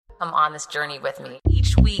Come on this journey with me.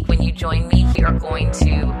 Each week when you join me, we are going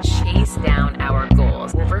to chase down our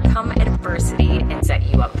goals, overcome adversity, and set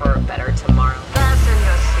you up for a better tomorrow. Fasten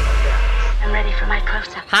your seatbelts. I'm ready for my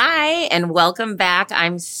close-up. Hi, and welcome back.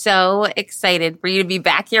 I'm so excited for you to be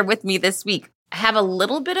back here with me this week. I have a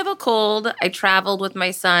little bit of a cold. I traveled with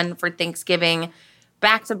my son for Thanksgiving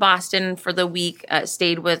back to Boston for the week,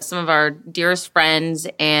 stayed with some of our dearest friends,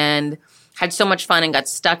 and had so much fun and got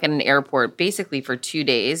stuck at an airport basically for 2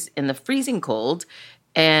 days in the freezing cold.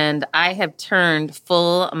 And I have turned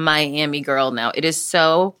full Miami girl now. It is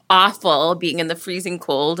so awful being in the freezing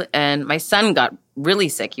cold. And my son got really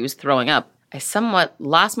sick. He was throwing up. I somewhat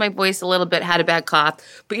lost my voice a little bit, had a bad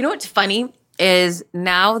cough. But you know what's funny is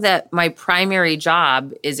now that my primary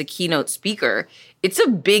job is a keynote speaker, it's a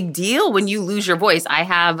big deal when you lose your voice. I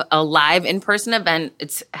have a live in-person event.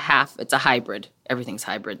 It's a hybrid. Everything's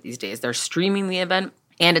hybrid these days. They're streaming the event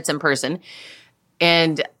and it's in person.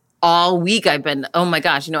 And all week I've been, oh my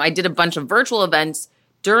gosh, I did a bunch of virtual events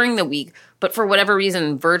during the week, but for whatever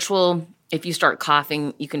reason, virtual, if you start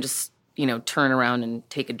coughing, you can just, turn around and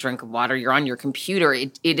take a drink of water. You're on your computer.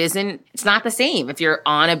 It's not the same. If you're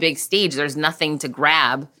on a big stage, there's nothing to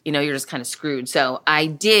grab, you're just kind of screwed. So I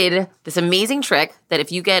did this amazing trick that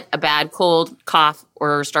if you get a bad cold, cough,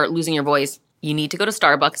 or start losing your voice, you need to go to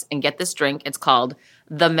Starbucks and get this drink. It's called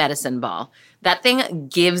the Medicine Ball. That thing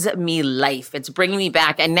gives me life. It's bringing me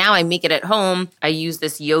back. And now I make it at home. I use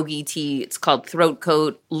this yogi tea. It's called Throat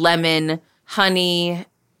Coat, lemon, honey,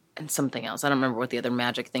 and something else. I don't remember what the other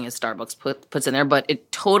magic thing is Starbucks puts in there, but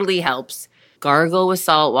it totally helps. Gargle with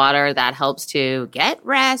salt water. That helps too. Get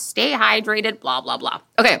rest, stay hydrated, blah, blah, blah.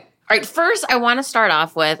 Okay. All right. First, I want to start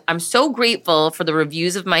off with, I'm so grateful for the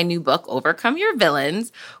reviews of my new book, Overcome Your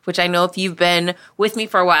Villains, which I know if you've been with me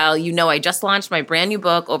for a while, I just launched my brand new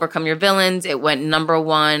book, Overcome Your Villains. It went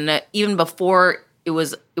 #1 even before it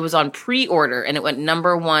was on pre-order, and it went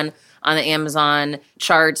 #1 on the Amazon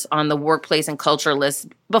charts, on the workplace and culture list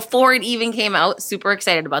before it even came out. Super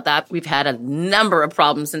excited about that. We've had a number of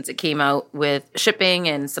problems since it came out with shipping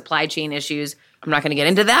and supply chain issues. I'm not going to get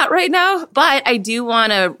into that right now, but I do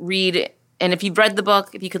want to read, and if you've read the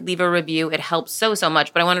book, if you could leave a review, it helps so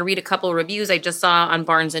much. But I want to read a couple of reviews I just saw on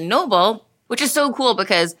Barnes & Noble, which is so cool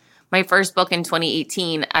because my first book in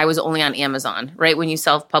 2018, I was only on Amazon, right? When you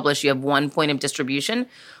self-publish, you have one point of distribution.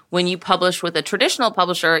 When you publish with a traditional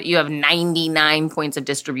publisher, you have 99 points of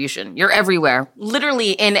distribution. You're everywhere,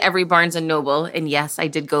 literally in every Barnes & Noble. And yes, I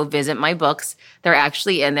did go visit my books. They're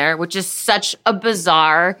actually in there, which is such a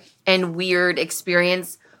bizarre and weird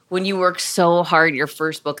experience when you work so hard your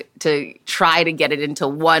first book to try to get it into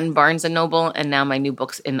one Barnes & Noble. And now my new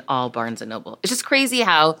book's in all Barnes & Noble. It's just crazy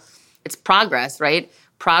how it's progress, right?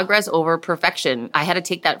 Progress over perfection. I had to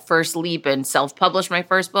take that first leap and self-publish my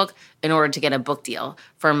first book in order to get a book deal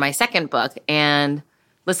for my second book. And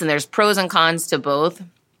listen, there's pros and cons to both.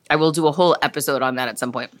 I will do a whole episode on that at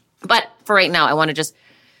some point. But for right now, I want to just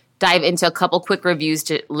dive into a couple quick reviews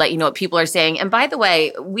to let you know what people are saying. And by the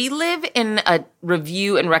way, we live in a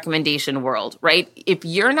review and recommendation world, right? If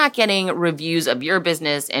you're not getting reviews of your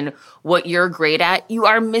business and what you're great at, you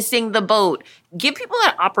are missing the boat. Give people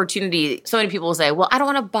that opportunity. So many people will say, well, I don't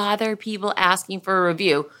want to bother people asking for a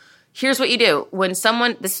review. Here's what you do. When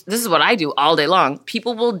someone, this is what I do all day long.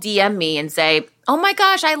 People will DM me and say, oh my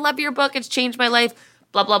gosh, I love your book. It's changed my life,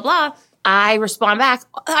 blah, blah, blah. I respond back,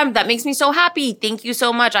 that makes me so happy. Thank you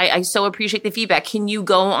so much. I so appreciate the feedback. Can you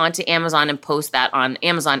go onto Amazon and post that on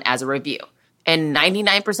Amazon as a review? And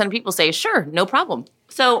 99% of people say, sure, no problem.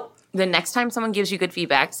 So the next time someone gives you good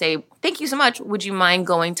feedback, say, thank you so much. Would you mind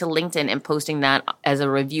going to LinkedIn and posting that as a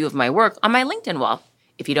review of my work on my LinkedIn wall?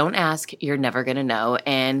 If you don't ask, you're never going to know.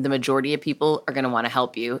 And the majority of people are going to want to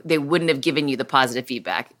help you. They wouldn't have given you the positive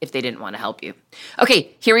feedback if they didn't want to help you.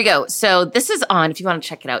 Okay, here we go. So this is on, if you want to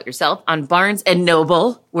check it out yourself, on Barnes &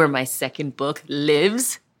 Noble, where my second book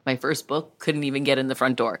lives. My first book couldn't even get in the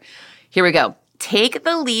front door. Here we go. Take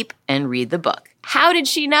the leap and read the book. How did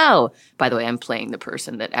she know? By the way, I'm playing the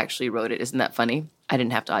person that actually wrote it. Isn't that funny? I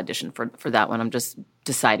didn't have to audition for that one. I'm just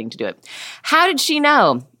deciding to do it. How did she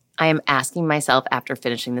know? I am asking myself after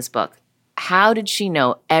finishing this book, how did she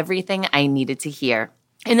know everything I needed to hear?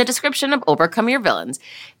 In the description of Overcome Your Villains,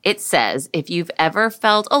 it says, if you've ever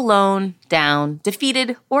felt alone, down,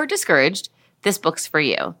 defeated, or discouraged, this book's for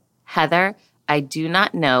you. Heather, I do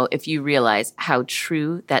not know if you realize how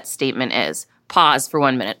true that statement is. Pause for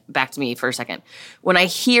 1 minute. Back to me for a second. When I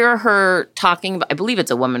hear her talking about, I believe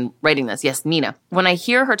it's a woman writing this. Yes, Nina. When I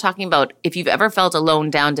hear her talking about if you've ever felt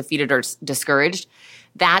alone, down, defeated, or discouraged,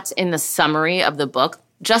 that's in the summary of the book.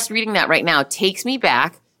 Just reading that right now takes me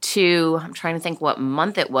back to, I'm trying to think what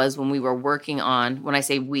month it was when we were working on, when I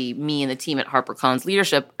say we, me and the team at HarperCollins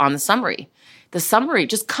Leadership, on the summary. The summary,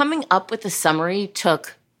 just coming up with the summary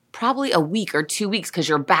took probably a week or 2 weeks because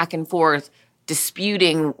you're back and forth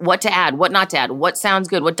disputing what to add, what not to add, what sounds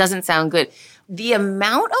good, what doesn't sound good. The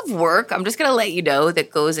amount of work, I'm just going to let you know,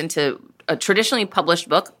 that goes into a traditionally published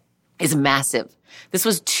book is massive. This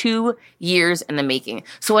was 2 years in the making.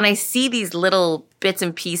 So when I see these little bits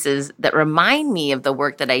and pieces that remind me of the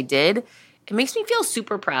work that I did, it makes me feel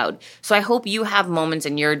super proud. So I hope you have moments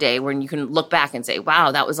in your day when you can look back and say,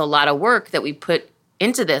 wow, that was a lot of work that we put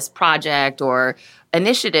into this project or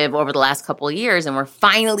initiative over the last couple of years, and we're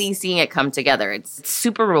finally seeing it come together. It's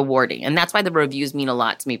super rewarding, and that's why the reviews mean a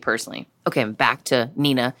lot to me personally. Okay, back to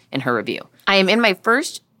Nina and her review. I am in my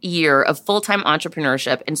first year of full-time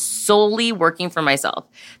entrepreneurship and solely working for myself.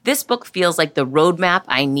 This book feels like the roadmap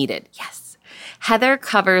I needed. Yes. Heather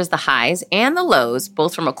covers the highs and the lows,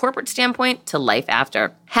 both from a corporate standpoint to life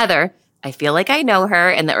after. Heather, I feel like I know her,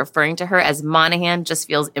 and that referring to her as Monahan just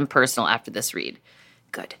feels impersonal after this read.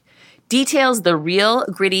 Good. Details the real,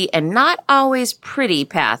 gritty, and not always pretty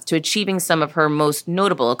path to achieving some of her most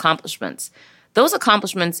notable accomplishments. Those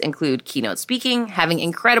accomplishments include keynote speaking, having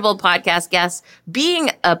incredible podcast guests, being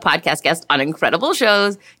a podcast guest on incredible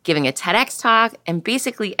shows, giving a TEDx talk, and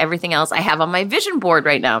basically everything else I have on my vision board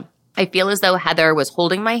right now. I feel as though Heather was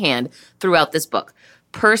holding my hand throughout this book,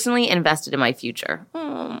 personally invested in my future.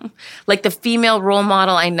 Like the female role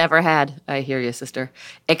model I never had. I hear you, sister.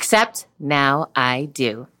 Except now I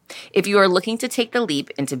do. If you are looking to take the leap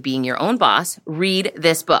into being your own boss, read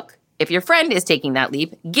this book. If your friend is taking that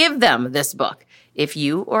leap, give them this book. If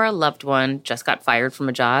you or a loved one just got fired from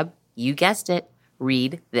a job, you guessed it,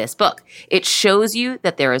 read this book. It shows you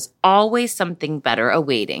that there is always something better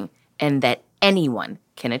awaiting and that anyone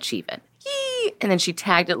can achieve it. Yee! And then she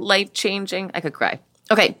tagged it life-changing. I could cry.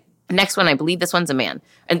 Okay, next one. I believe this one's a man.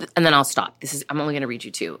 And then I'll stop. I'm only going to read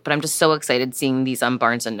you two. But I'm just so excited seeing these on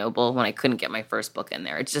Barnes & Noble when I couldn't get my first book in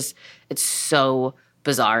there. It's so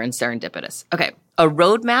bizarre and serendipitous. Okay. A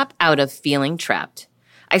roadmap out of feeling trapped.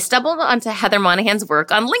 I stumbled onto Heather Monahan's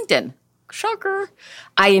work on LinkedIn. Shocker.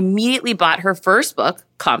 I immediately bought her first book,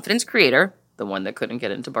 Confidence Creator, the one that couldn't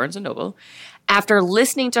get into Barnes & Noble, after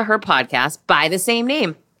listening to her podcast by the same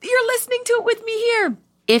name. You're listening to it with me here.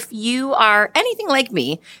 If you are anything like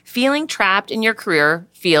me, feeling trapped in your career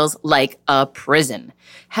feels like a prison.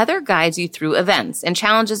 Heather guides you through events and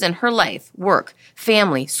challenges in her life, work,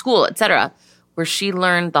 family, school, etc., where she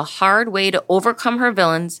learned the hard way to overcome her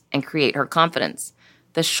villains and create her confidence.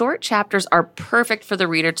 The short chapters are perfect for the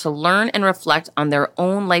reader to learn and reflect on their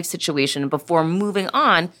own life situation before moving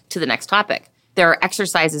on to the next topic. There are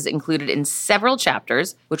exercises included in several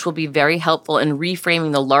chapters, which will be very helpful in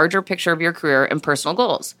reframing the larger picture of your career and personal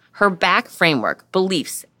goals. Her back framework,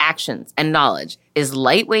 beliefs, actions, and knowledge is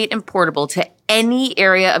lightweight and portable to any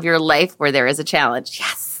area of your life where there is a challenge.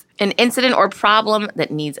 Yes! An incident or problem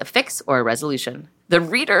that needs a fix or a resolution. The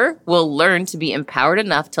reader will learn to be empowered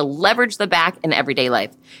enough to leverage the back in everyday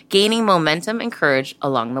life, gaining momentum and courage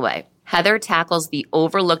along the way. Heather tackles the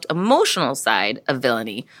overlooked emotional side of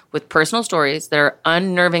villainy with personal stories that are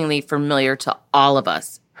unnervingly familiar to all of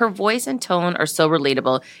us. Her voice and tone are so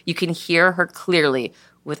relatable, you can hear her clearly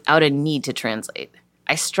without a need to translate.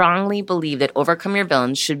 I strongly believe that Overcome Your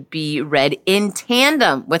Villains should be read in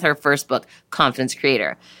tandem with her first book, Confidence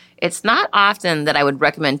Creator. It's not often that I would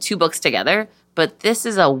recommend two books together, but this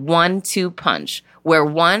is a 1-2 punch where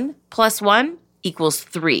 1 + 1 =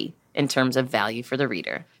 3 in terms of value for the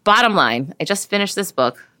reader. Bottom line, I just finished this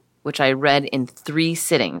book, which I read in 3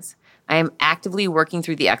 sittings. I am actively working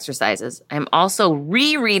through the exercises. I'm also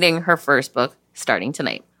rereading her first book starting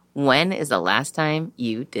tonight. When is the last time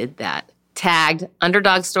you did that? Tagged,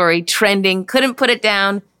 underdog story, trending, couldn't put it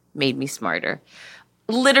down, made me smarter.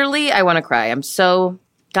 Literally, I want to cry. I'm so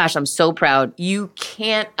proud. You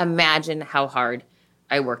can't imagine how hard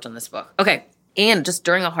I worked on this book. Okay, and just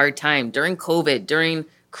during a hard time, during COVID, during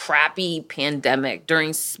crappy pandemic,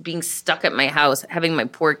 during being stuck at my house, having my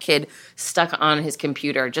poor kid stuck on his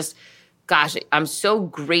computer, I'm so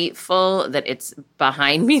grateful that it's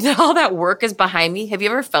behind me, that all that work is behind me. Have you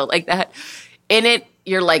ever felt like that? In it,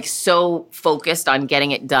 you're like so focused on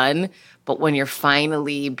getting it done, but when you're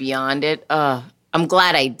finally beyond it, I'm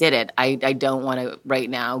glad I did it. I don't want to right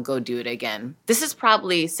now go do it again. This is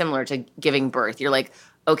probably similar to giving birth. You're like,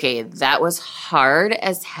 okay, that was hard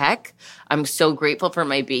as heck. I'm so grateful for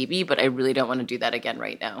my baby, but I really don't want to do that again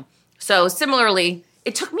right now. So similarly,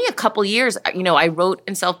 it took me a couple years. I wrote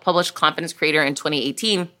and self-published Confidence Creator in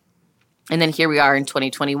 2018, and then here we are in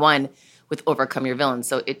 2021 with Overcome Your Villains.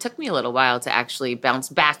 So it took me a little while to actually bounce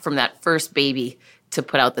back from that first baby to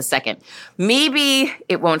put out the second. Maybe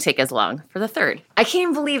it won't take as long for the third. I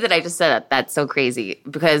can't believe that I just said that. That's so crazy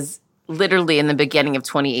because literally in the beginning of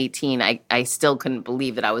 2018, I still couldn't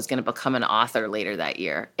believe that I was going to become an author later that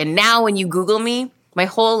year. And now when you Google me, my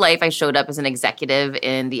whole life I showed up as an executive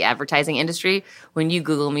in the advertising industry. When you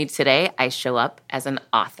Google me today, I show up as an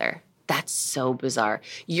author. That's so bizarre.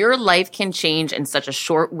 Your life can change in such a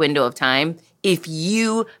short window of time if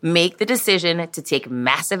you make the decision to take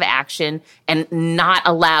massive action and not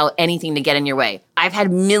allow anything to get in your way. I've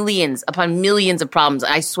had millions upon millions of problems.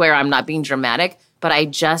 I swear I'm not being dramatic, but I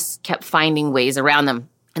just kept finding ways around them.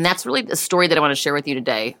 And that's really the story that I want to share with you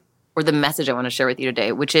today, or the message I want to share with you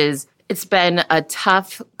today, which is it's been a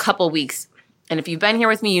tough couple weeks. And if you've been here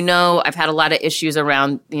with me, you know I've had a lot of issues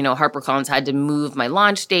around, HarperCollins had to move my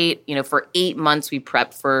launch date. For 8 months, we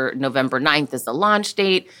prepped for November 9th as the launch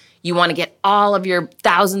date. You want to get all of your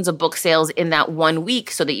thousands of book sales in that 1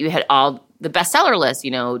 week so that you hit all the bestseller lists,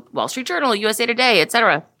 Wall Street Journal, USA Today,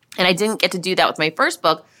 etc. And I didn't get to do that with my first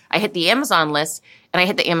book. I hit the Amazon list, and I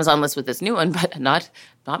hit the Amazon list with this new one, but not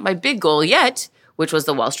my big goal yet, which was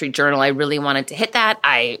the Wall Street Journal. I really wanted to hit that.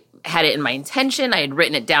 I had it in my intention. I had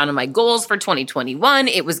written it down in my goals for 2021.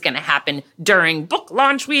 It was going to happen during book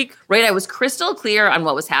launch week, right? I was crystal clear on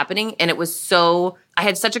what was happening, and it was I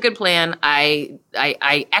had such a good plan. I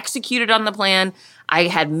executed on the plan. I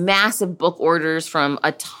had massive book orders from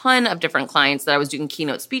a ton of different clients that I was doing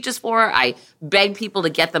keynote speeches for. I begged people to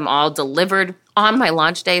get them all delivered on my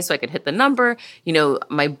launch day so I could hit the number.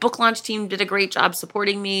 My book launch team did a great job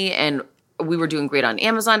supporting me, and we were doing great on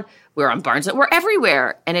Amazon. We were on Barnes. We're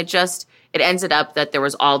everywhere. And it ended up that there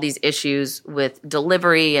was all these issues with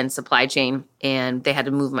delivery and supply chain, and they had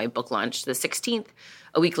to move my book launch to the 16th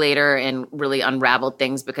a week later and really unraveled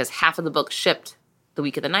things because half of the book shipped the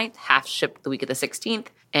week of the 9th, half shipped the week of the 16th.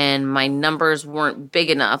 And my numbers weren't big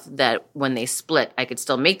enough that when they split, I could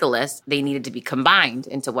still make the list. They needed to be combined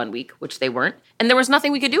into 1 week, which they weren't. And there was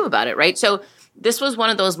nothing we could do about it, right? So this was one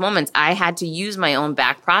of those moments I had to use my own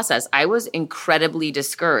back process. I was incredibly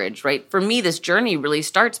discouraged, right? For me, this journey really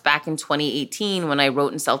starts back in 2018 when I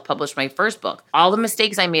wrote and self-published my first book. All the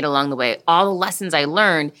mistakes I made along the way, all the lessons I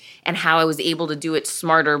learned, and how I was able to do it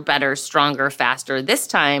smarter, better, stronger, faster this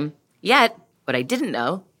time. Yet, what I didn't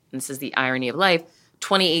know, and this is the irony of life,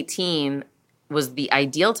 2018 was the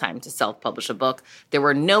ideal time to self-publish a book. There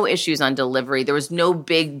were no issues on delivery. There was no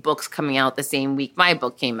big books coming out the same week my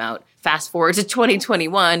book came out. Fast forward to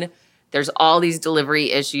 2021, there's all these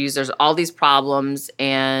delivery issues. There's all these problems.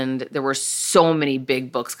 And there were so many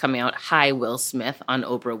big books coming out. Hi, Will Smith on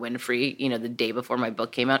Oprah Winfrey, the day before my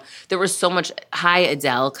book came out. There was so much. Hi,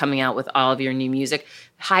 Adele coming out with all of your new music.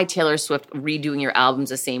 Hi, Taylor Swift redoing your albums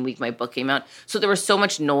the same week my book came out. So there was so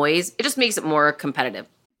much noise. It just makes it more competitive.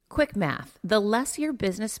 Quick math. The less your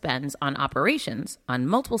business spends on operations, on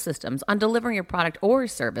multiple systems, on delivering your product or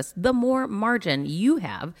service, the more margin you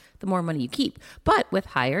have, the more money you keep. But with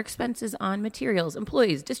higher expenses on materials,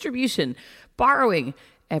 employees, distribution, borrowing,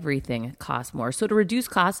 everything costs more. So to reduce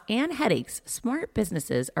costs and headaches, smart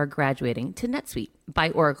businesses are graduating to NetSuite by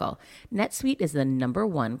Oracle. NetSuite is the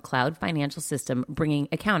 #1 cloud financial system bringing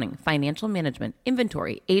accounting, financial management,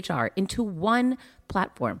 inventory, HR into one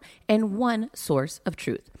platform and one source of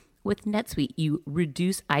truth. With NetSuite, you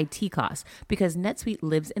reduce IT costs because NetSuite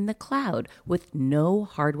lives in the cloud with no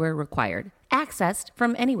hardware required, accessed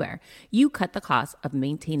from anywhere. You cut the cost of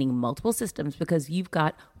maintaining multiple systems because you've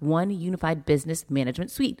got one unified business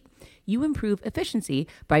management suite. You improve efficiency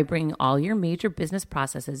by bringing all your major business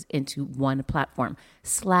processes into one platform,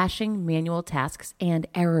 slashing manual tasks and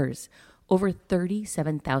errors. Over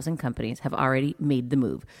 37,000 companies have already made the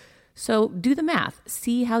move. So do the math.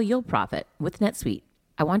 See how you'll profit with NetSuite.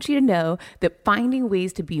 I want you to know that finding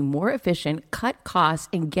ways to be more efficient, cut costs,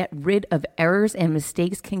 and get rid of errors and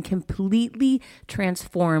mistakes can completely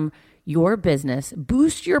transform your business,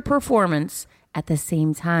 boost your performance at the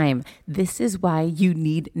same time. This is why you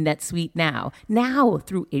need NetSuite now. Now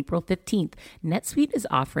through April 15th, NetSuite is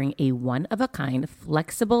offering a one-of-a-kind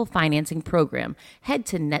flexible financing program. Head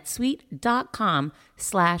to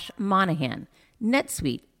netsuite.com/Monahan.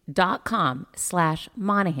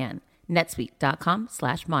 netsuite.com/Monahan.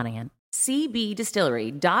 netsuite.com/Monahan.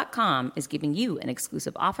 CBDistillery.com is giving you an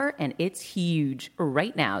exclusive offer, and it's huge.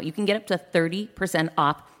 Right now, you can get up to 30%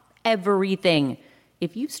 off everything.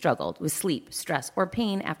 If you've struggled with sleep, stress, or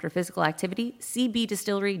pain after physical activity,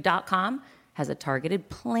 CBDistillery.com has a targeted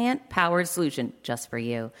plant-powered solution just for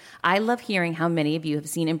you. I love hearing how many of you have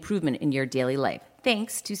seen improvement in your daily life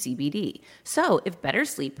thanks to CBD. So if better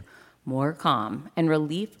sleep, more calm, and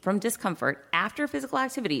relief from discomfort after physical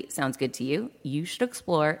activity sounds good to you, you should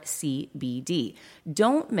explore CBD.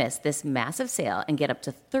 Don't miss this massive sale and get up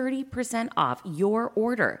to 30% off your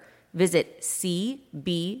order. Visit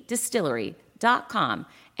cbdistillery.com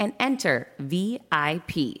and enter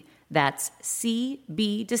VIP. That's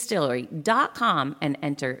cbdistillery.com and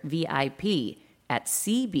enter VIP at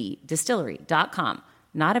cbdistillery.com.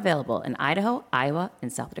 Not available in Idaho, Iowa,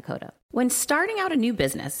 and South Dakota. When starting out a new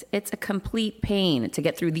business, it's a complete pain to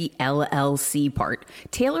get through the LLC part.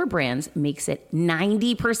 Tailor Brands makes it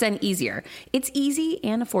 90% easier. It's easy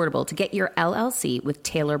and affordable to get your LLC with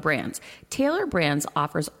Tailor Brands. Tailor Brands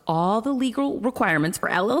offers all the legal requirements for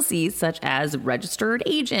LLCs, such as registered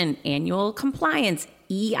agent, annual compliance,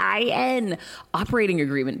 EIN, operating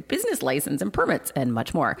agreement, business license, and permits, and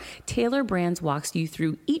much more. Tailor Brands walks you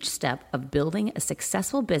through each step of building a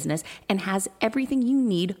successful business and has everything you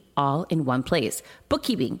need all in one place.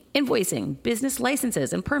 Bookkeeping, invoicing, business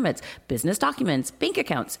licenses and permits, business documents, bank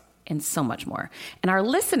accounts, and so much more. And our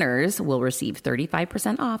listeners will receive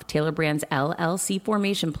 35% off Tailor Brands LLC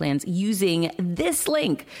formation plans using this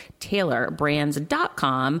link,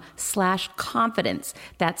 tailorbrands.com/confidence.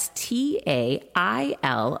 That's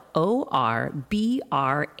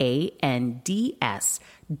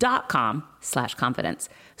TAILORBRANDS.com/confidence.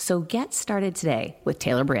 So get started today with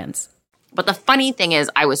Tailor Brands. But the funny thing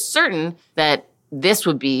is, I was certain that this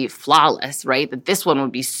would be flawless, right? That this one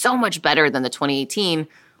would be so much better than the 2018.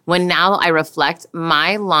 When now I reflect,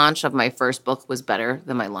 my launch of my first book was better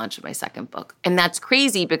than my launch of my second book. And that's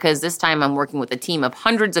crazy because this time I'm working with a team of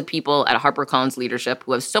hundreds of people at HarperCollins Leadership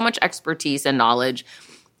who have so much expertise and knowledge.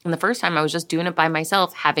 And the first time I was just doing it by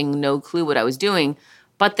myself, having no clue what I was doing.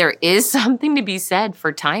 But there is something to be said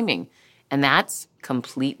for timing, and that's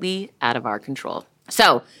completely out of our control.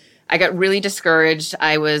 So I got really discouraged.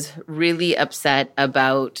 I was really upset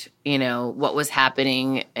about, what was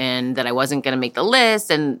happening and that I wasn't going to make the list.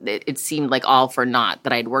 And it seemed like all for naught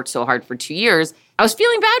that I'd worked so hard for 2 years. I was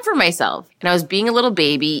feeling bad for myself and I was being a little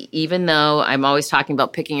baby, even though I'm always talking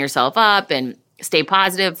about picking yourself up and stay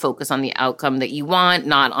positive, focus on the outcome that you want,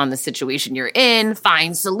 not on the situation you're in,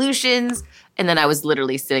 find solutions. And then I was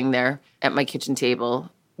literally sitting there at my kitchen table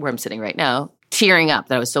where I'm sitting right now, tearing up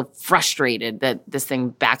that I was so frustrated that this thing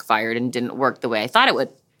backfired and didn't work the way I thought it would.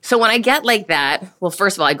 So when I get like that, well,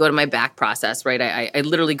 first of all, I go to my back process, right? I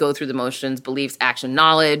literally go through the motions, beliefs, action,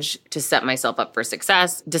 knowledge to set myself up for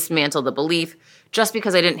success, dismantle the belief. Just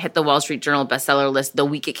because I didn't hit the Wall Street Journal bestseller list the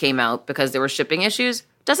week it came out because there were shipping issues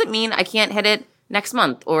doesn't mean I can't hit it next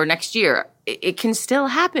month or next year. It can still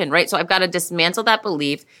happen, right? So I've got to dismantle that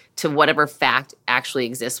belief to whatever fact actually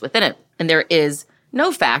exists within it. And there is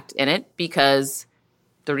no fact in it because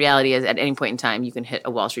the reality is at any point in time, you can hit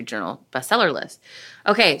a Wall Street Journal bestseller list.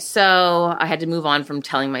 Okay, so I had to move on from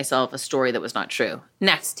telling myself a story that was not true.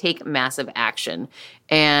 Next, take massive action.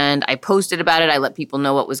 And I posted about it. I let people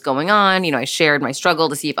know what was going on. I shared my struggle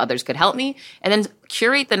to see if others could help me. And then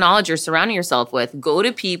curate the knowledge you're surrounding yourself with. Go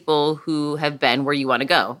to people who have been where you want to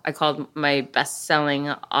go. I called my best-selling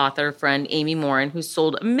author friend, Amy Morin, who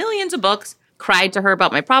sold millions of books, cried to her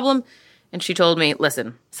about my problem. And she told me,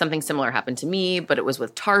 listen, something similar happened to me, but it was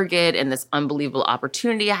with Target and this unbelievable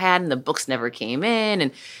opportunity I had and the books never came in.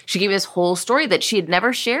 And she gave me this whole story that she had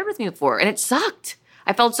never shared with me before. And it sucked.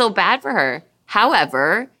 I felt so bad for her.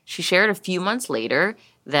 However, she shared a few months later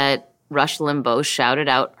that Rush Limbaugh shouted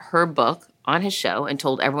out her book on his show and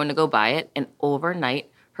told everyone to go buy it. And overnight,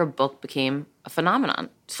 her book became a phenomenon,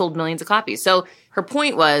 sold millions of copies. So her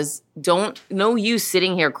point was, no use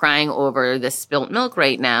sitting here crying over this spilt milk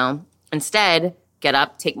right now. Instead, get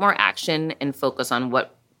up, take more action, and focus on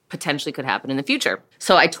what potentially could happen in the future.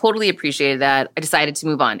 So I totally appreciated that. I decided to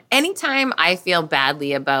move on. Anytime I feel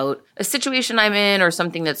badly about a situation I'm in or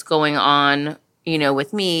something that's going on,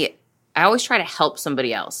 with me, I always try to help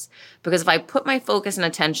somebody else. Because if I put my focus and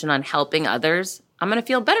attention on helping others, I'm going to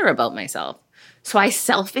feel better about myself. So I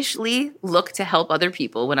selfishly look to help other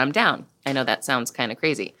people when I'm down. I know that sounds kind of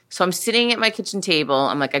crazy. So I'm sitting at my kitchen table.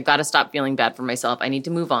 I'm like, I've got to stop feeling bad for myself. I need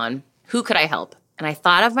to move on. Who could I help? And I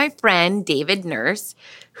thought of my friend, David Nurse,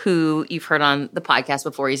 who you've heard on the podcast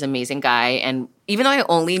before. He's an amazing guy. And even though I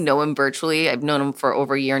only know him virtually, I've known him for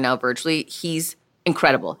over a year now virtually, he's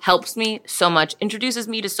incredible. Helps me so much, introduces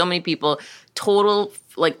me to so many people. Total,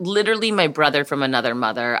 literally my brother from another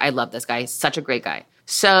mother. I love this guy. He's such a great guy.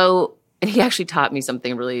 And he actually taught me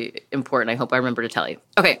something really important. I hope I remember to tell you.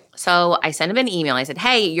 Okay, so I sent him an email. I said,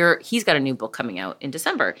 hey, he's got a new book coming out in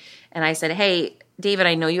December. And I said, hey, David,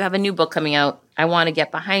 I know you have a new book coming out. I want to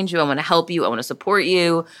get behind you. I want to help you. I want to support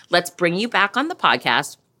you. Let's bring you back on the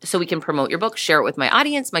podcast. so we can promote your book, share it with my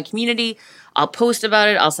audience, my community. I'll post about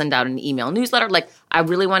it. I'll send out an email newsletter. Like, I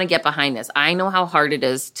really want to get behind this. I know how hard it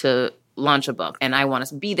is to launch a book, and I want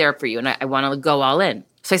to be there for you, and I want to go all in.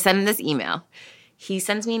 So I send him this email. He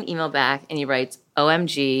sends me an email back, and he writes,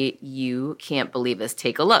 OMG, you can't believe this.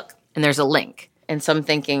 Take a look. And there's a link. And so I'm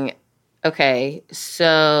thinking, okay,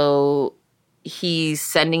 so he's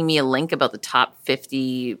sending me a link about the top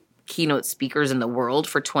 50 keynote speakers in the world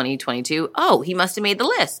for 2022. Oh, he must have made the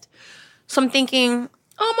list. So I'm thinking,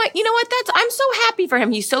 oh my, you know what? I'm so happy for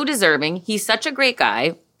him. He's so deserving. He's such a great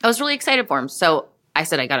guy. I was really excited for him. So I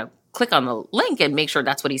said, I got to click on the link and make sure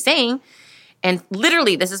that's what he's saying. And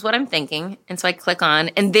literally, this is what I'm thinking. And so I click on,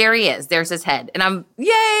 and there he is. There's his head. And I'm,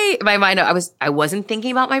 yay! In my mind, I wasn't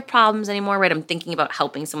thinking about my problems anymore, right? I'm thinking about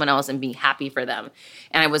helping someone else and being happy for them.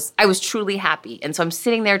 And I was truly happy. And so I'm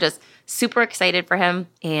sitting there just super excited for him.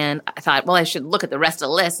 And I thought, well, I should look at the rest of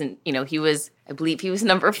the list. And, I believe he was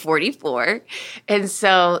number 44. And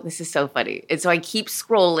so this is so funny. And so I keep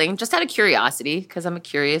scrolling just out of curiosity, because I'm a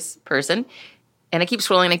curious person. And I keep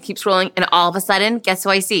scrolling. And all of a sudden, guess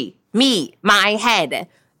who I see? Me, my head,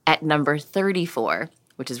 at number 34,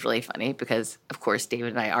 which is really funny because, of course,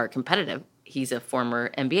 David and I are competitive. He's a former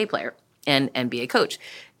NBA player and NBA coach,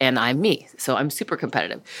 and I'm me. So I'm super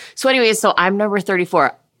competitive. So anyways, I'm number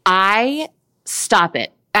 34. I stop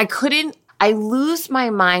it. I lose my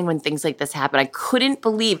mind when things like this happen. I couldn't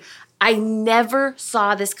believe. I never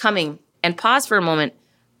saw this coming. And pause for a moment.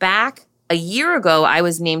 Back a year ago, I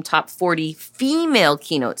was named top 40 female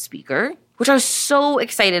keynote speaker, which I was so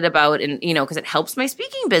excited about, and because it helps my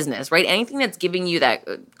speaking business, right? Anything that's giving you that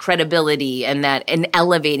credibility and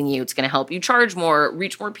elevating you, it's going to help you charge more,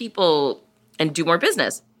 reach more people, and do more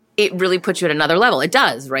business. It really puts you at another level. It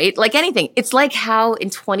does, right? Like anything. It's like how in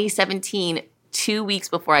 2017, 2 weeks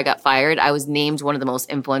before I got fired, I was named one of the most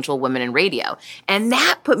influential women in radio. And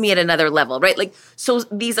that put me at another level, right? Like, so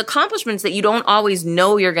these accomplishments that you don't always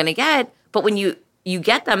know you're going to get, but when you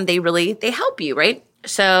get them, they help you, right?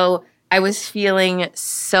 So I was feeling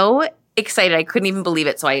so excited. I couldn't even believe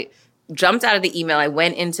it. So I jumped out of the email. I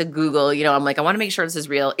went into Google. I'm like, I want to make sure this is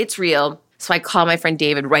real. It's real. So I call my friend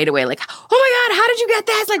David right away, like, oh my God, how did you get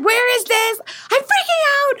this? Like, where is this? I'm freaking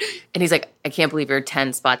out. And he's like, I can't believe you're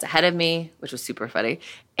 10 spots ahead of me, which was super funny.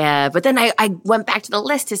 But then I went back to the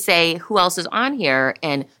list to say who else is on here.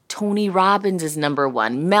 And Tony Robbins is number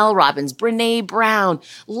 1, Mel Robbins, Brene Brown,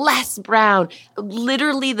 Les Brown,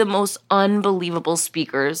 literally the most unbelievable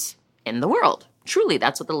speakers in the world. Truly,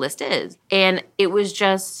 that's what the list is. And it was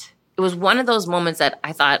one of those moments that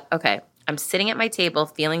I thought, okay, I'm sitting at my table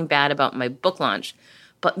feeling bad about my book launch,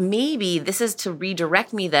 but maybe this is to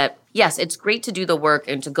redirect me that, yes, it's great to do the work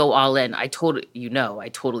and to go all in. I totally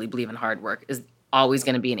believe in hard work is always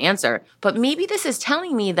going to be an answer. But maybe this is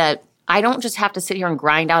telling me that I don't just have to sit here and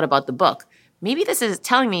grind out about the book. Maybe this is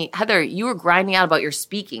telling me, Heather, you were grinding out about your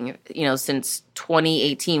speaking, since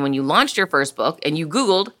 2018 when you launched your first book and you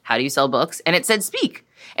Googled, how do you sell books? And it said speak.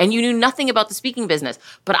 And you knew nothing about the speaking business.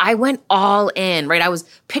 But I went all in, right? I was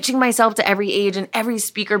pitching myself to every agent, every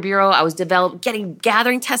speaker bureau. I was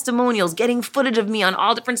gathering testimonials, getting footage of me on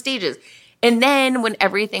all different stages. And then when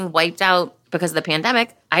everything wiped out because of the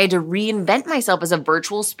pandemic, I had to reinvent myself as a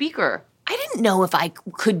virtual speaker. I didn't know if I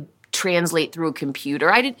could translate through a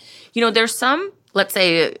computer. There's some, let's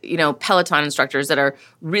say, Peloton instructors that are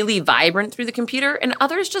really vibrant through the computer and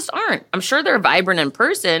others just aren't. I'm sure they're vibrant in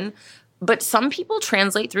person, but some people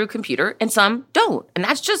translate through a computer and some don't. And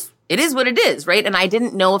that's just, it is what it is, right? And I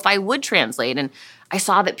didn't know if I would translate. And I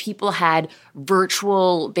saw that people had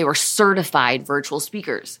they were certified virtual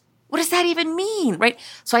speakers. What does that even mean, right?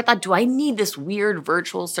 So I thought, do I need this weird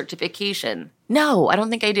virtual certification? No, I don't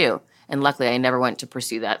think I do. And luckily, I never went to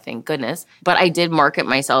pursue that, thank goodness. But I did market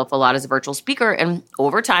myself a lot as a virtual speaker. And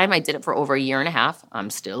over time, I did it for over 1.5 years. I'm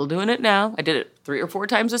still doing it now. I did it 3 or 4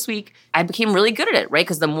 times this week. I became really good at it, right?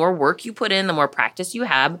 Because the more work you put in, the more practice you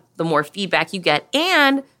have, the more feedback you get.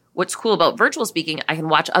 And what's cool about virtual speaking, I can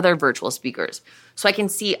watch other virtual speakers. So I can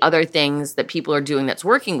see other things that people are doing that's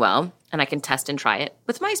working well. And I can test and try it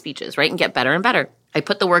with my speeches, right? And get better and better. I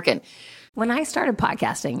put the work in. When I started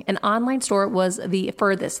podcasting, an online store was the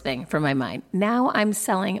furthest thing from my mind. Now I'm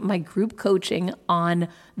selling my group coaching on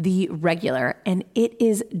the regular, and it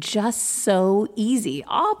is just so easy,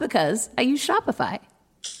 all because I use Shopify.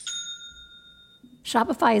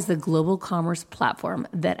 Shopify is the global commerce platform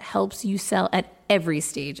that helps you sell at every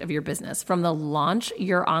stage of your business, from the launch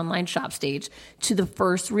your online shop stage to the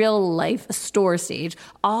first real life store stage,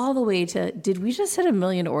 all the way to, did we just hit 1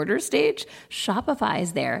 million orders stage? Shopify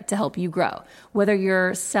is there to help you grow. Whether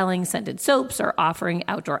you're selling scented soaps or offering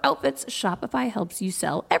outdoor outfits, Shopify helps you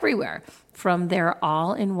sell everywhere. From their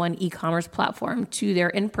all-in-one e-commerce platform to their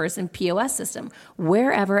in-person POS system,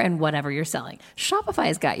 wherever and whatever you're selling,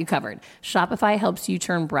 Shopify's got you covered. Shopify helps you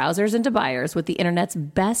turn browsers into buyers with the internet's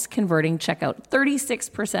best converting checkout,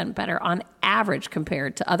 36% better on average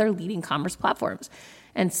compared to other leading commerce platforms,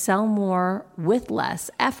 and sell more with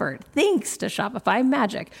less effort thanks to Shopify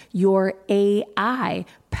Magic, your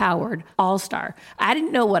AI-powered all-star. I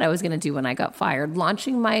didn't know what I was going to do when I got fired.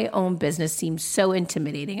 Launching my own business seemed so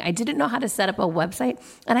intimidating. I didn't know how to set up a website,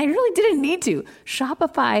 and I really didn't need to.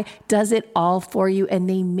 Shopify does it all for you, and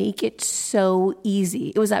they make it so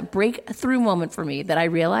easy. It was that breakthrough moment for me that I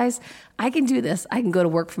realized I can do this. I can go to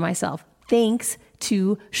work for myself thanks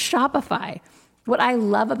to Shopify. What I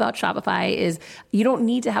love about Shopify is you don't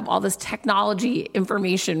need to have all this technology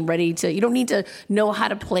information you don't need to know how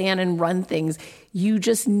to plan and run things. You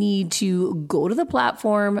just need to go to the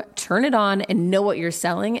platform, turn it on, and know what you're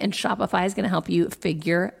selling, and Shopify is going to help you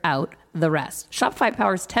figure out the rest. Shopify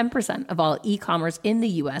powers 10% of all e-commerce in the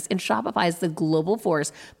U.S., and Shopify is the global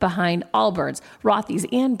force behind Allbirds, Rothy's,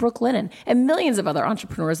 and Brooklinen, and millions of other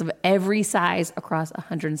entrepreneurs of every size across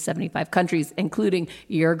 175 countries, including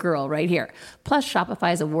your girl right here. Plus,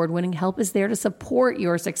 Shopify's award-winning help is there to support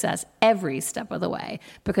your success every step of the way,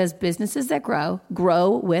 because businesses that grow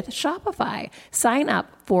with Shopify. Sign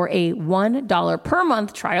up for a $1 per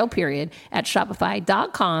month trial period at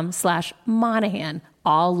shopify.com/Monahan,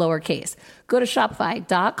 all lowercase. Go to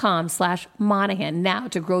shopify.com/Monahan now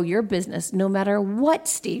to grow your business no matter what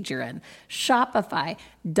stage you're in.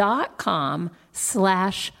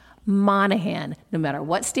 Shopify.com/Monahan. No matter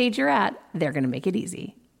what stage you're at, they're going to make it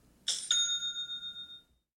easy.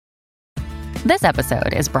 This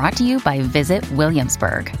episode is brought to you by Visit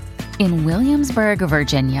Williamsburg. In Williamsburg,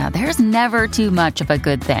 Virginia, there's never too much of a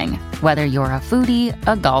good thing. Whether you're a foodie,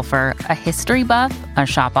 a golfer, a history buff, a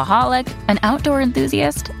shopaholic, an outdoor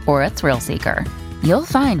enthusiast, or a thrill seeker, you'll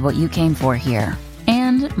find what you came for here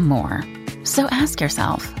and more. So ask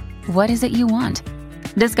yourself, what is it you want?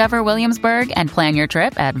 Discover Williamsburg and plan your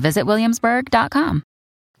trip at visitwilliamsburg.com.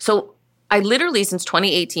 So I literally, since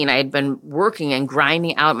 2018, I had been working and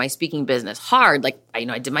grinding out my speaking business hard. Like, I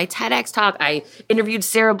did my TEDx talk. I interviewed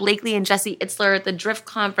Sarah Blakely and Jesse Itzler at the Drift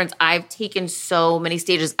Conference. I've taken so many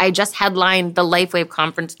stages. I just headlined the LifeWave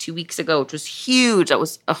Conference 2 weeks ago, which was huge. It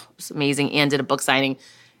was amazing, and did a book signing.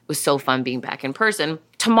 It was so fun being back in person.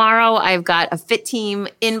 Tomorrow, I've got a Fit Team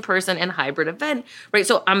in-person and hybrid event, right?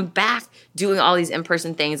 So I'm back doing all these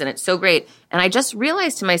in-person things, and it's so great. And I just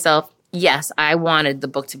realized to myself, yes, I wanted the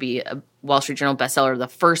book to be a Wall Street Journal bestseller the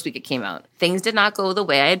first week it came out. Things did not go the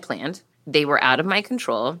way I had planned. They were out of my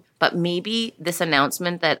control. But maybe this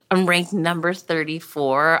announcement that I'm ranked number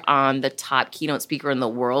 34 on the top keynote speaker in the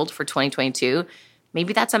world for 2022,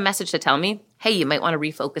 maybe that's a message to tell me, hey, you might want to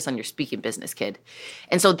refocus on your speaking business, kid.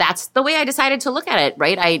 And so that's the way I decided to look at it,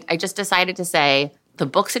 right? I just decided to say, the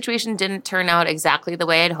book situation didn't turn out exactly the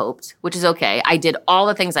way I'd hoped, which is okay. I did all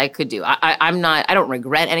the things I could do. I don't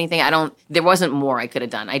regret anything. There wasn't more I could have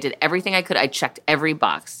done. I did everything I could. I checked every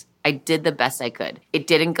box. I did the best I could. It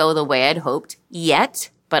didn't go the way I'd hoped yet,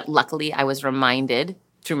 but luckily I was reminded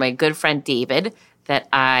through my good friend David that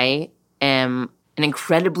I am an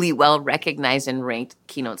incredibly well-recognized and ranked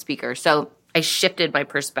keynote speaker. So I shifted my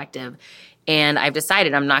perspective, and I've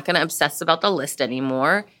decided I'm not going to obsess about the list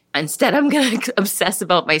anymore. Instead, I'm going to obsess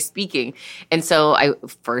about my speaking. And so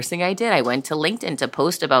first thing I did, I went to LinkedIn to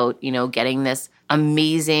post about, getting this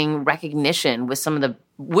amazing recognition with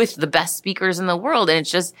the best speakers in the world. And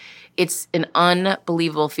it's an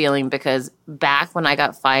unbelievable feeling, because back when I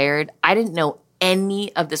got fired, I didn't know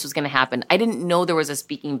any of this was going to happen. I didn't know there was a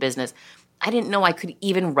speaking business. I didn't know I could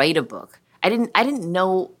even write a book. I didn't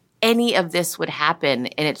know any of this would happen.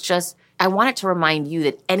 And it's just, I wanted to remind you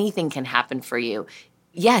that anything can happen for you.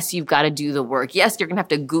 Yes, you've got to do the work. Yes, you're going to have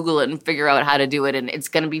to Google it and figure out how to do it, and it's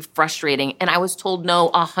going to be frustrating. And I was told no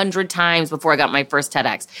 100 times before I got my first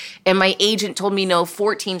TEDx. And my agent told me no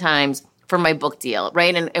 14 times for my book deal,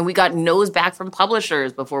 right? And we got no's back from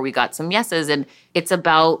publishers before we got some yeses. And it's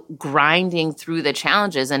about grinding through the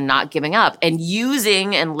challenges and not giving up, and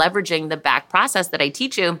using and leveraging the back process that I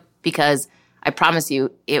teach you, because I promise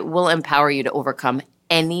you, it will empower you to overcome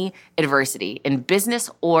any adversity in business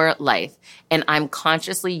or life. And I'm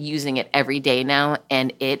consciously using it every day now,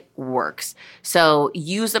 and it works. So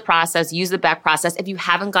use the process, use the back process. If you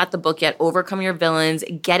haven't got the book yet, Overcome Your Villains,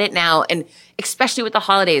 get it now. And especially with the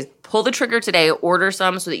holidays, Pull the trigger today, order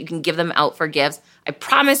some so that you can give them out for gifts. I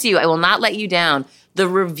promise you, I will not let you down. The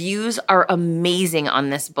reviews are amazing on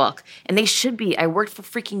this book, and they should be. I worked for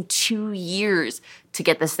freaking 2 years to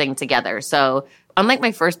get this thing together. So unlike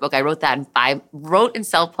my first book, I wrote and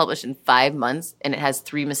self-published in 5 months, and it has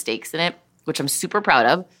 3 mistakes in it, which I'm super proud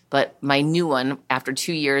of. But my new one, after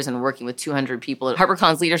 2 years and working with 200 people at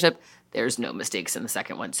HarperCollins Leadership, there's no mistakes in the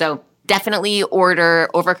second one. So definitely order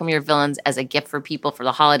Overcome Your Villains as a gift for people for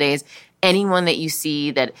the holidays. Anyone that you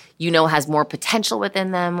see that you know has more potential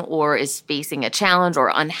within them or is facing a challenge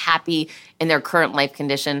or unhappy in their current life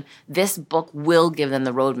condition, this book will give them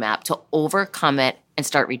the roadmap to overcome it and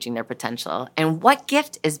start reaching their potential. And what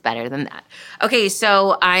gift is better than that? Okay,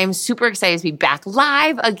 so I'm super excited to be back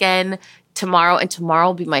live again tomorrow, and tomorrow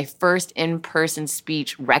will be my first in-person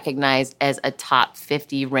speech recognized as a top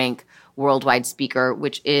 50 rank worldwide speaker,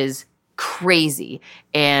 which is crazy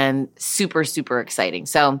and super, super exciting.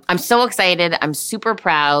 So I'm so excited. I'm super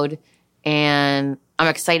proud, and I'm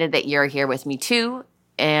excited that you're here with me too.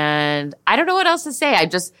 And I don't know what else to say.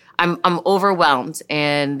 I'm overwhelmed,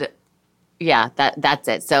 and yeah, that's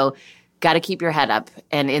it. So got to keep your head up.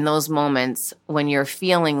 And in those moments when you're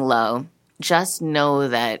feeling low, just know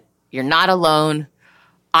that you're not alone.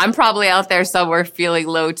 I'm probably out there somewhere feeling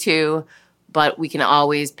low too, but we can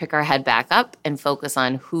always pick our head back up and focus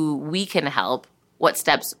on who we can help, what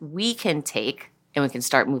steps we can take, and we can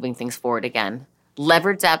start moving things forward again.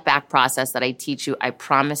 Leverage that back process that I teach you. I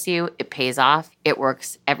promise you it pays off. It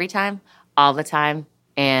works every time, all the time,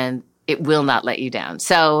 and it will not let you down.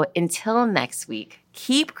 So until next week,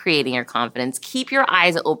 keep creating your confidence. Keep your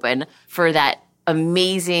eyes open for that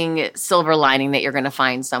amazing silver lining that you're going to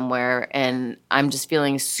find somewhere. And I'm just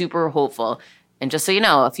feeling super hopeful. And just so you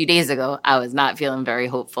know, a few days ago, I was not feeling very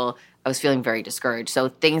hopeful. I was feeling very discouraged. So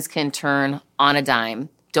things can turn on a dime.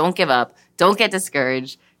 Don't give up. Don't get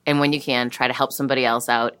discouraged. And when you can, try to help somebody else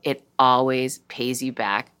out. It always pays you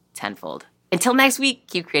back tenfold. Until next week,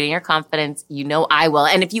 keep creating your confidence. You know I will.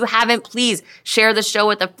 And if you haven't, please share the show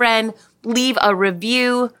with a friend. Leave a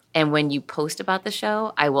review. And when you post about the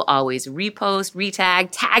show, I will always repost, retag,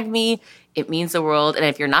 tag me. It means the world. And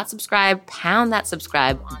if you're not subscribed, pound that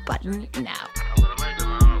subscribe button now.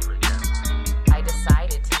 I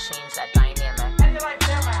decided to change that dynamic.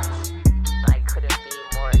 I couldn't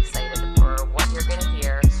be more excited for what you're going to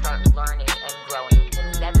hear, start learning and growing.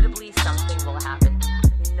 Inevitably, something will happen.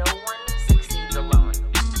 No one succeeds alone.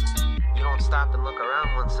 You don't stop and look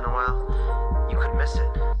around once in a while, you could miss it.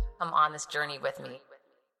 Come on this journey with me.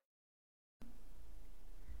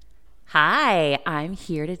 Hi, I'm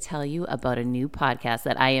here to tell you about a new podcast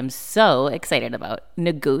that I am so excited about,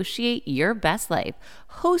 Negotiate Your Best Life,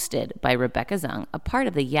 hosted by Rebecca Zung, a part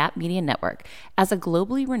of the Yap Media Network. As a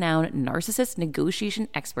globally renowned narcissist negotiation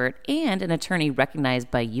expert and an attorney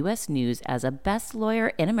recognized by U.S. News as a best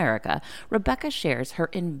lawyer in America, Rebecca shares her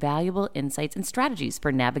invaluable insights and strategies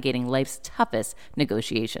for navigating life's toughest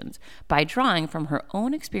negotiations. By drawing from her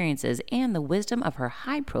own experiences and the wisdom of her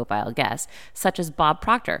high-profile guests, such as Bob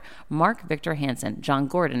Proctor, Mark Victor Hansen, John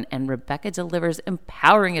Gordon, and Rebecca delivers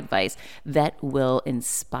empowering advice that will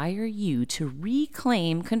inspire you to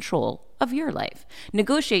reclaim control of your life.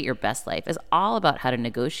 Negotiate Your Best Life is all about how to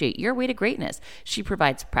negotiate your way to greatness. She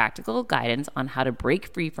provides practical guidance on how to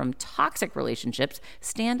break free from toxic relationships,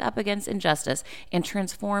 stand up against injustice, and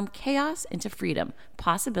transform chaos into freedom,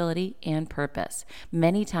 possibility, and purpose.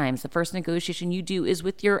 Many times, the first negotiation you do is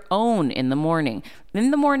with your own in the morning.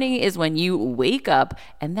 In the morning is when you wake up,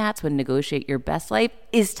 and that's when Negotiate Your Best Life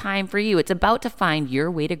is time for you. It's about to find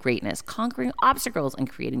your way to greatness, conquering obstacles, and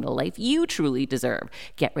creating the life you truly deserve.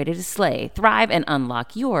 Get ready to slay, thrive, and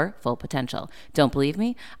unlock your full potential. Don't believe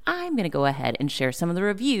me? I'm going to go ahead and share some of the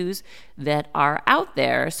reviews that are out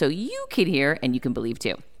there so you can hear and you can believe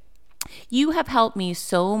too. You have helped me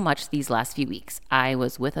so much these last few weeks. I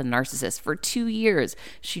was with a narcissist for 2 years.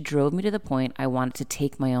 She drove me to the point I wanted to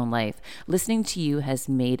take my own life. Listening to you has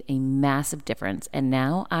made a massive difference, and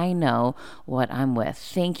now I know what I'm with.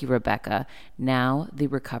 Thank you, Rebecca. Now the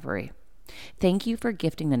recovery. Thank you for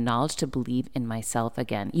gifting the knowledge to believe in myself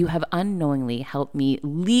again. You have unknowingly helped me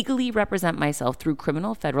legally represent myself through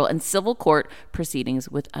criminal, federal, and civil court proceedings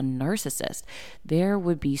with a narcissist. There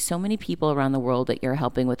would be so many people around the world that you're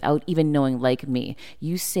helping without even knowing, like me.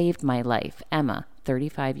 You saved my life. Emma,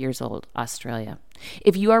 35 years old, Australia.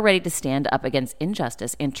 If you are ready to stand up against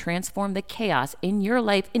injustice and transform the chaos in your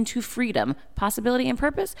life into freedom, possibility, and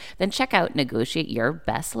purpose, then check out Negotiate Your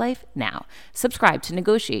Best Life now. Subscribe to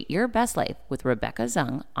Negotiate Your Best Life with Rebecca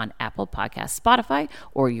Zung on Apple Podcasts, Spotify,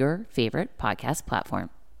 or your favorite podcast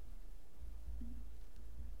platform.